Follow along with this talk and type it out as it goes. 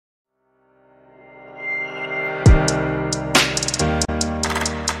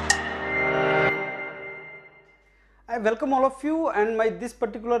I welcome all of you, and this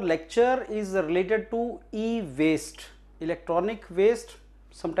particular lecture is related to e-waste, electronic waste.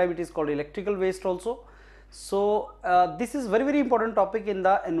 Sometimes it is called electrical waste also. So this is very important topic in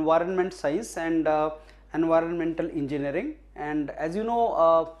the environment science and environmental engineering. And as you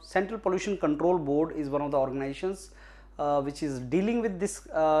know, Central Pollution Control Board is one of the organizations which is dealing with this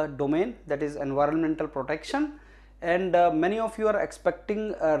domain, that is environmental protection. And many of you are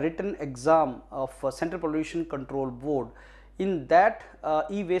expecting a written exam of Central Pollution Control Board. In that,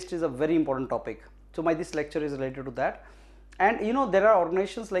 e-waste is a very important topic. So this lecture is related to that. And you know, there are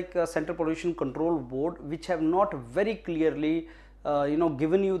organizations like Central Pollution Control Board which have not very clearly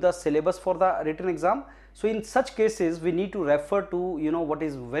given you the syllabus for the written exam. So in such cases, we need to refer to what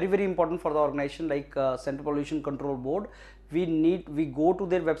is very important for the organization like Central Pollution Control Board. We go to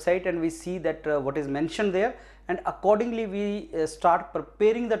their website and we see that what is mentioned there, and accordingly we start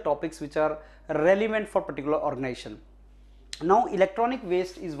preparing the topics which are relevant for particular organization. Now electronic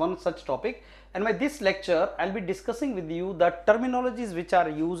waste is one such topic, and by this lecture I'll be discussing with you the terminologies which are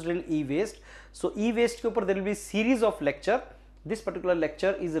used in e-waste. So e-waste ke upar there will be series of lecture. This particular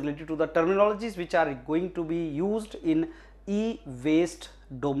lecture is related to the terminologies which are going to be used in e-waste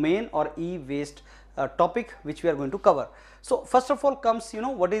domain or e-waste topic which we are going to cover. So first of all comes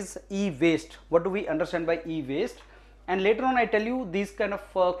what is e-waste, what do we understand by e-waste, and later on I tell you these kind of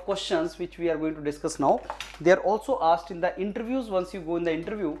questions which we are going to discuss now. They are also asked in the interviews. Once you go in the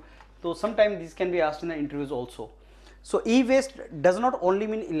interview, so sometimes these can be asked in the interviews also. So e-waste does not only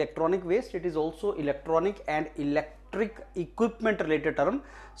mean electronic waste, it is also electronic and electric equipment related term.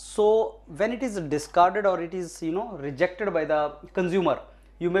 So when it is discarded or it is rejected by the consumer,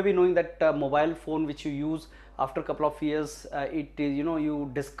 you may be knowing that mobile phone which you use after a couple of years,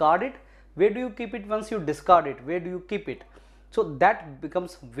 you discard it. Where do you keep it? Once you discard it, where do you keep it? So that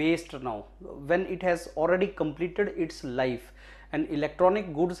becomes waste now when it has already completed its life. And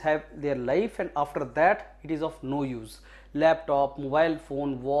electronic goods have their life, and after that it is of no use. Laptop, mobile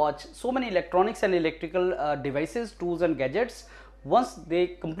phone, watch, so many electronics and electrical devices, tools and gadgets, once they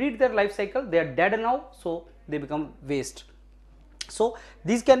complete their life cycle, they are dead now, so they become waste. So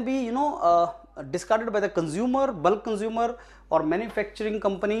these can be discarded by the consumer, bulk consumer, or manufacturing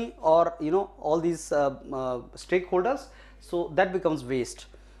company, or all these stakeholders. So that becomes waste.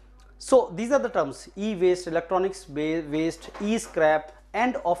 So these are the terms: e-waste, electronics waste, e-scrap,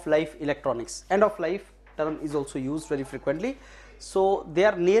 end of life electronics. End of life term is also used very frequently. So they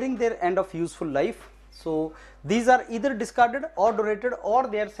are nearing their end of useful life. So these are either discarded or donated, or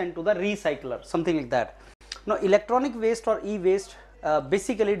they are sent to the recycler, something like that. Now electronic waste or e-waste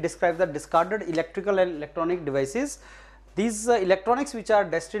basically describes the discarded electrical and electronic devices. These electronics which are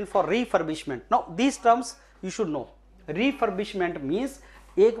destined for refurbishment. Now these terms you should know. Refurbishment means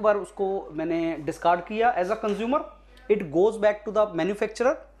एक बार उसको मैंने discard किया as a consumer, it goes back to the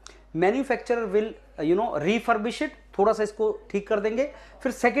manufacturer. Manufacturer will refurbish it, थोड़ा सा इसको ठीक कर देंगे,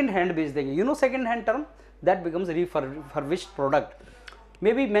 फिर सेकंड हैंड बेच देंगे. Second hand term that becomes refurbished product.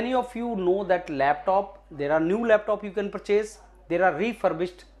 Maybe many of you know that laptop, there are new laptop you can purchase, there are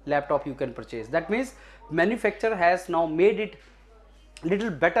refurbished laptop you can purchase. That means manufacturer has now made it little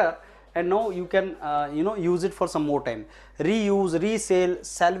better, and now you can use it for some more time. Reuse, resale,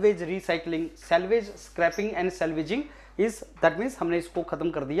 salvage, recycling. Salvage, scrapping and salvaging is, that means हमने इसको खत्म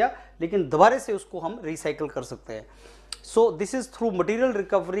कर दिया लेकिन दोबारा से उसको हम recycle कर सकते हैं. So this is through material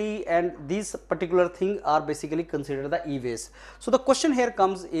recovery, and these particular things are basically considered the e-waste. So the question here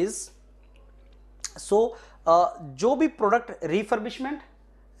comes is, so जो भी product refurbishment,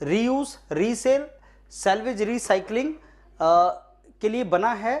 reuse, resale, salvage, recycling के लिए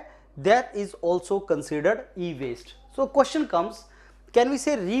बना है, that is also considered e-waste. So question comes, can we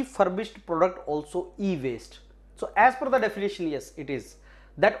say refurbished product also e-waste? So as per the definition, yes, it is.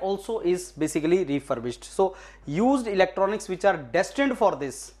 That also is basically refurbished. So used electronics which are destined for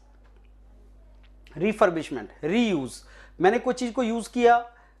this refurbishment, reuse. मैंने कोई चीज को use किया,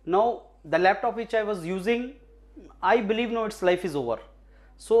 now the laptop which I was using, I believe now its life is over.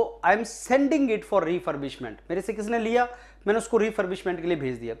 So I am sending it for refurbishment. मेरे से किसने लिया, मैंने उसको refurbishment के लिए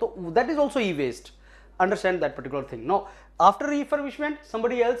भेज दिया. तो that is also e-waste. Understand that particular thing. Now after refurbishment,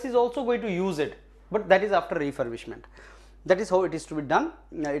 somebody else is also going to use it, but that is after refurbishment. That is how it is to be done,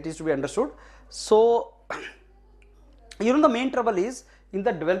 it is to be understood. So the main trouble is in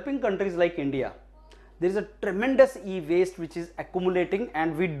the developing countries like India, there is a tremendous e-waste which is accumulating,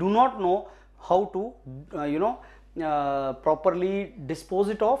 and we do not know how to properly dispose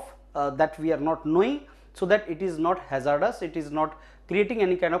it of. That we are not knowing, so that it is not hazardous, it is not creating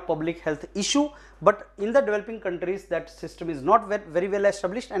any kind of public health issue, but in the developing countries that system is not very well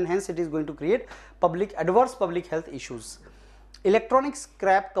established, and hence it is going to create adverse public health issues. Electronic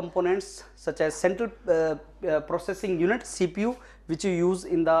scrap components such as central processing unit CPU, which you use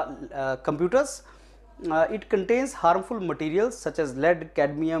in the computers, it contains harmful materials such as lead,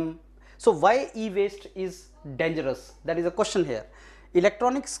 cadmium. So why e-waste is dangerous? That is a question here.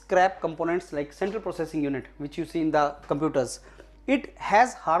 Electronic scrap components like central processing unit, which you see in the computers, it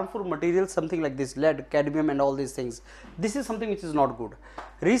has harmful materials, something like this, lead, cadmium and all these things. This is something which is not good.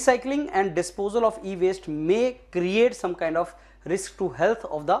 Recycling and disposal of e-waste may create some kind of risk to health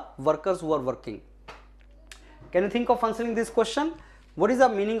of the workers who are working. Can you think of answering this question? What is the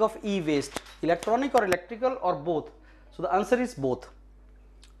meaning of e-waste? Electronic or electrical or both? So the answer is both.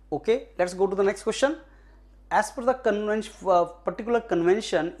 Okay, let's go to the next question. As per the particular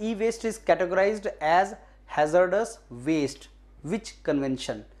convention, e-waste is categorized as hazardous waste. Which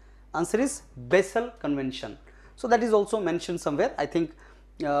convention? Answer is Basel Convention. So that is also mentioned somewhere. I think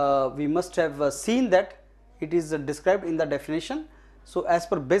we must have seen that it is described in the definition. So as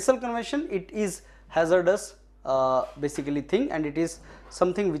per Basel Convention, it is hazardous basically thing, and it is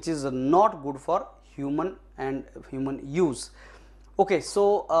something which is not good for human use. Okay,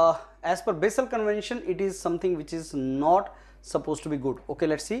 so as per Basel Convention, it is something which is not supposed to be good. Okay,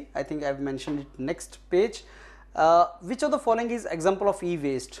 let's see. I think I have mentioned it. Next page. Which of the following is example of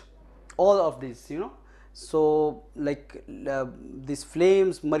e-waste? All of these, you know. So like these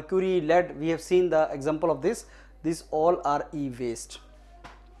flames, mercury, lead, we have seen the example of this. These all are e-waste.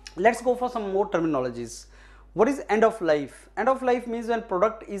 Let's go for some more terminologies. What is end of life? End of life means when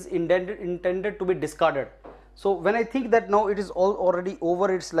product is intended to be discarded. So when I think that now it is already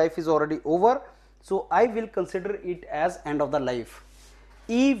over, its life is already over, so I will consider it as end of the life.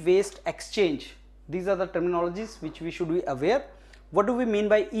 E-waste exchange, these are the terminologies which we should be aware. What do we mean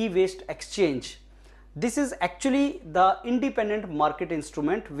by e-waste exchange? This is actually the independent market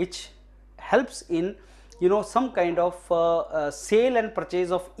instrument which helps in, you know, some kind of sale and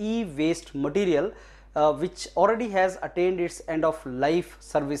purchase of e-waste material which already has attained its end of life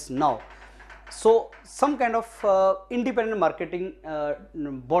service now. So some kind of independent marketing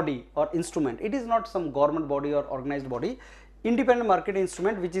body or instrument, it is not some government body or organized body, independent market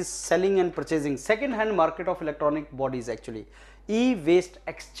instrument which is selling and purchasing, second hand market of electronic bodies actually. E-waste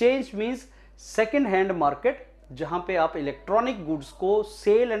exchange means second hand market जहाँ पे आप electronic goods को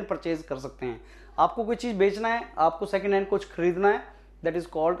cell and purchase कर सकते हैं. आपको कोई चीज बेचना है, आपको सेकंड हैंड कुछ खरीदना है, that is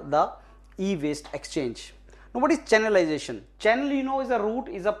called the e-waste exchange. Now what is channelization? Channel, you know, is a route,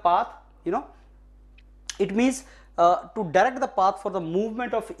 is a path, you know. It means to direct the path for the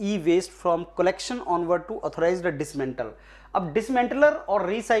movement of e-waste from collection onward to authorized dismantle. अब dismantler और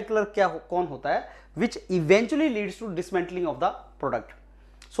recycler कौन होता है? Which eventually leads to dismantling of the product.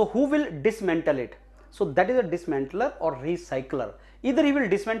 So who will dismantle it? So that is a dismantler or recycler. Either he will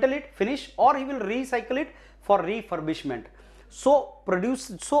dismantle it, finish, or he will recycle it for refurbishment. So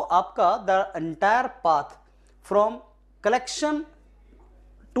आपका the entire path from collection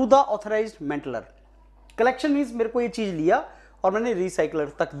to the authorized mantler. Collection means मेरे को ये चीज लिया और मैंने recycler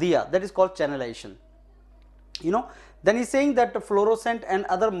तक दिया. That is called channelization. You know. Then he's saying that fluorescent and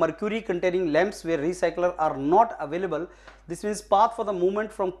other mercury containing lamps where recycler are not available. This means path for the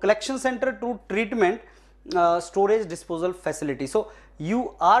movement from collection center to treatment, storage, disposal facility. So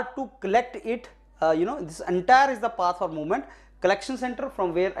you are to collect it, you know, this entire is the path for movement. Collection center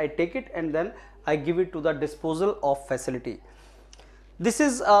from where I take it and then I give it to the disposal of facility. This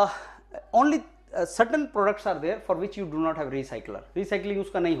is only certain products are there for which you do not have recycler. Recycling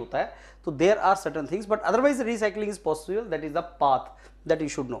उसका नहीं होता है. So there are certain things, but otherwise recycling is possible. That is the path that you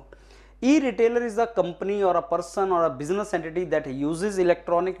should know. E-retailer is a company or a person or a business entity that uses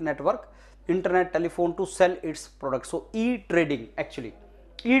electronic network, internet, telephone to sell its products. So e-trading actually,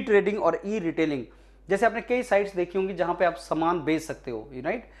 e-trading or e-retailing. जैसे आपने कई sites देखी होंगी जहाँ पे आप सामान बेच सकते हो,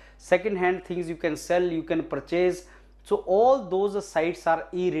 right? Second hand things you can sell, you can purchase. So all those sites are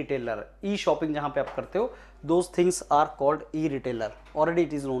e-retailer, e-shopping जहाँ पे आप करते हो, those things are called e-retailer. Already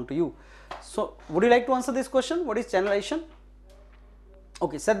it is known to you. So would you like to answer this question? What is channelization?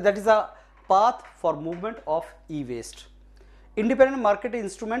 Okay, sir, that is a path for movement of e-waste. Independent market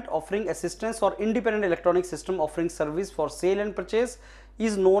instrument offering assistance or independent electronic system offering service for sale and purchase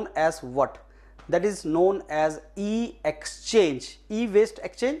is known as what? That is known as e-exchange. E-waste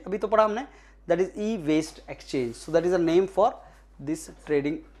exchange, अभी तो पढ़ा हमने. That is e-waste exchange. So that is a name for this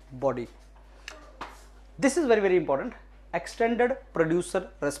trading body. This is very important. Extended producer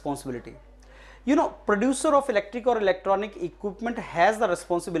responsibility. You know, producer of electric or electronic equipment has the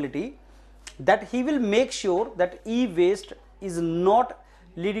responsibility that he will make sure that e-waste is not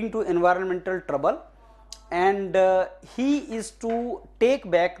leading to environmental trouble, and he is to take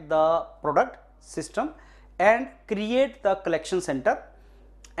back the product system and create the collection center,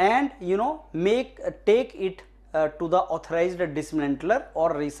 and take it to the authorized dismantler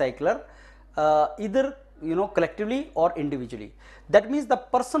or recycler, either collectively or individually. That means the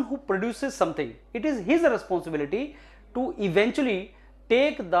person who produces something, it is his responsibility to eventually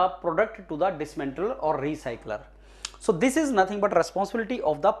take the product to the dismantler or recycler. So this is nothing but responsibility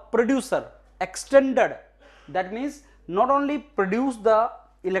of the producer, extended. That means not only produce the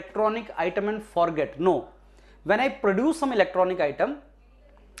electronic item and forget. No, when I produce some electronic item,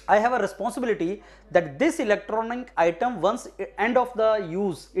 I have a responsibility that this electronic item, once end of the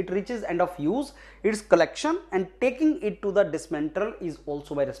use, it reaches end of use, its collection and taking it to the dismantle is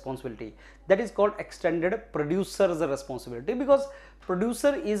also my responsibility. That is called extended producer's responsibility, because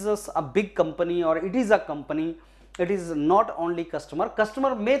producer is a big company, or it is a company. It is not only customer.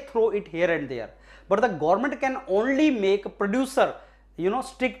 Customer may throw it here and there, but the government can only make producer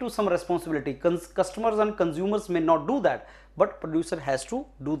stick to some responsibility. Customers and consumers may not do that, but producer has to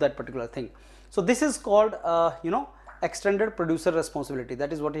do that particular thing. So this is called extended producer responsibility.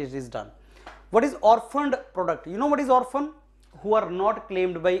 That is what it is done. What is orphaned product? You know what is orphan? Who are not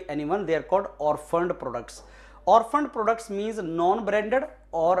claimed by anyone, they are called orphaned products. Orphaned products means non-branded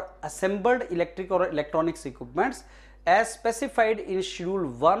or assembled electric or electronics equipments as specified in schedule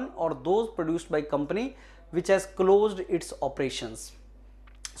 1, or those produced by company which has closed its operations.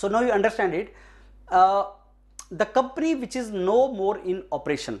 So now you understand it. The company which is no more in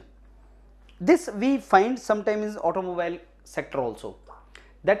operation, this we find sometimes in automobile sector also,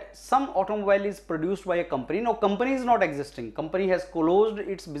 that some automobile is produced by a company. Now company is not existing, company has closed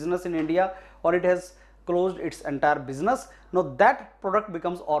its business in India, or it has closed its entire business. Now that product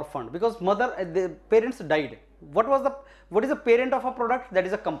becomes orphaned because the parents died. What is the parent of a product? That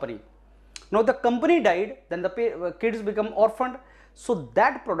is a company. Now the company died, then the kids become orphaned. So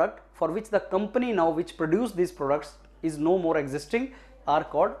that product for which the company now which produce these products is no more existing are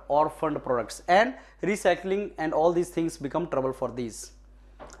called orphaned products, and recycling and all these things become trouble for these.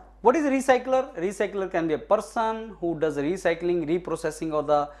 What is recycler? Recycler can be a person who does recycling, reprocessing of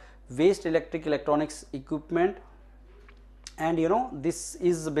the waste electronics equipment, and this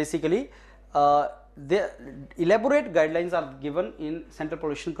is basically the elaborate guidelines are given in Central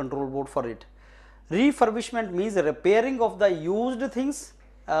Pollution Control Board for it. Refurbishment means repairing of the used things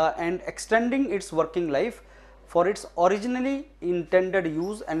and extending its working life for its originally intended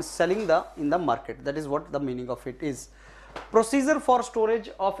use and selling in the market. That is what the meaning of it is. Procedure for storage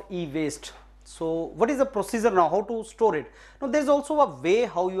of e-waste. So what is the procedure now? How to store it? Now there is also a way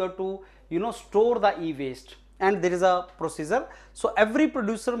how you have to store the e-waste, and there is a procedure. So every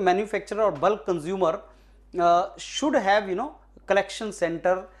producer, manufacturer or bulk consumer should have collection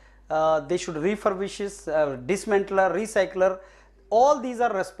center. They should refurbish dismantler, recycler. All these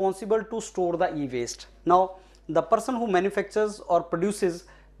are responsible to store the e-waste. Now the person who manufactures or produces,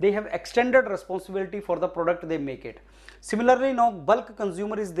 they have extended responsibility for the product they make it. Similarly, now bulk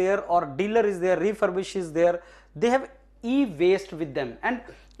consumer is there or dealer is there, refurbish is there, they have e-waste with them. And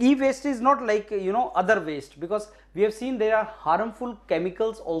e-waste is not like other waste, because we have seen there are harmful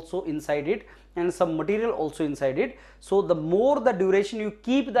chemicals also inside it and some material also inside it. So the more the duration you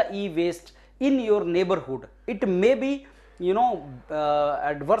keep the e-waste in your neighborhood, it may be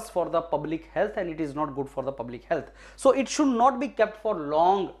adverse for the public health, and it is not good for the public health. So it should not be kept for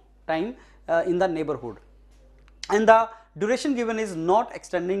long time in the neighborhood, and the duration given is not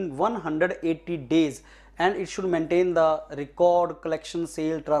extending 180 days, and it should maintain the record, collection,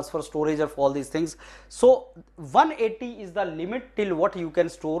 sale, transfer, storage of all these things. So 180 is the limit till what you can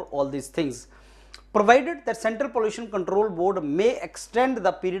store all these things, provided that Central Pollution Control Board may extend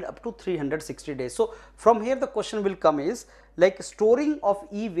the period up to 360 days. So from here the question will come is, like, storing of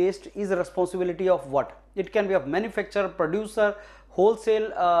e-waste is a responsibility of what? It can be of manufacturer, producer,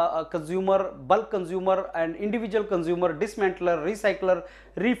 wholesale consumer, bulk consumer, and individual consumer, dismantler, recycler,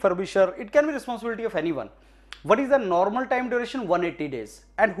 refurbisher. It can be responsibility of anyone. What is the normal time duration? 180 days.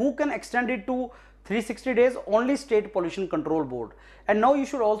 And who can extend it to 360 days? Only State Pollution Control Board. And now you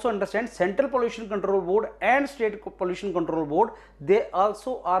should also understand Central Pollution Control Board and State Pollution Control Board, they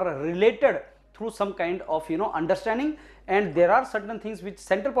also are related through some kind of understanding, and there are certain things which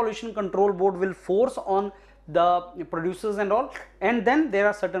Central Pollution Control Board will force on the producers and all, and then there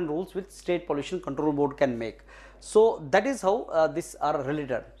are certain rules which State Pollution Control Board can make. So that is how these are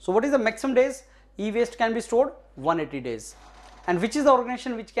related. So what is the maximum days e-waste can be stored? 180 days. And which is the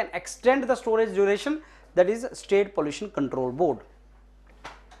organization which can extend the storage duration? That is State Pollution Control Board.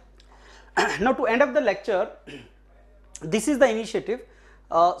 Now to end up the lecture, this is the initiative,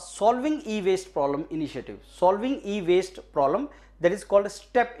 solving e-waste problem initiative. Solving e-waste problem, that is called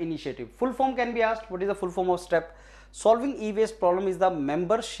STEP initiative. Full form can be asked, what is the full form of STEP? Solving e-waste problem is the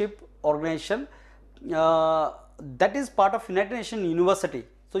membership organization that is part of United Nations University.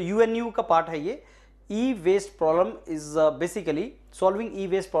 So UNU का part है ये. E-waste problem is basically, solving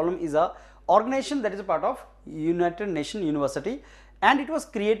e-waste problem is a organization that is a part of United Nations University, and it was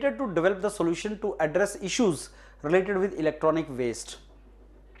created to develop the solution to address issues related with electronic waste.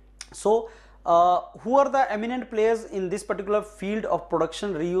 So who are the eminent players in this particular field of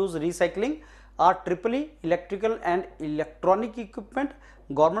production, reuse, recycling? Are EEE, electrical and electronic equipment,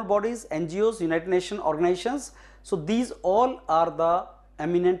 government bodies, NGOs, United Nations organizations. So these all are the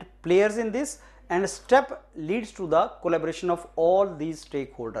eminent players in this, and STEP leads to the collaboration of all these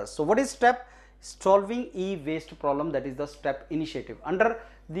stakeholders. So what is STEP? Solving e-waste problem, that is the STEP initiative under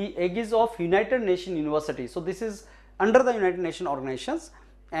the aegis of United Nations University. So this is under the United Nations organizations,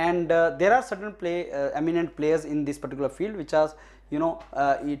 and there are certain eminent players in this particular field, which are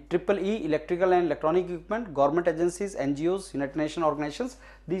EEE, electrical and electronic equipment, government agencies, NGOs, United Nations organizations.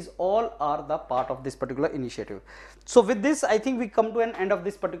 These all are the part of this particular initiative. So with this, I think we come to an end of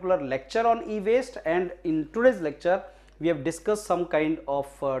this particular lecture on e-waste, and in today's lecture we have discussed some kind of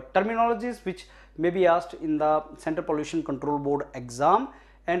terminologies which may be asked in the Central Pollution Control Board exam,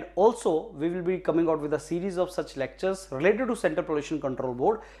 and also we will be coming out with a series of such lectures related to Central Pollution Control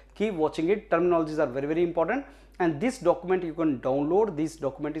Board. Keep watching it. Terminologies are very, very important, and this document you can download. This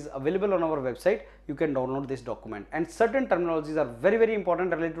document is available on our website. You can download this document, and certain terminologies are very, very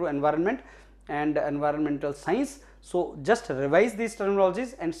important related to environment and environmental science. So just revise these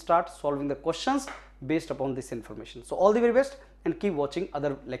terminologies and start solving the questions based upon this information. So all the very best, and keep watching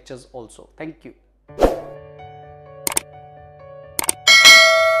other lectures also. Thank you.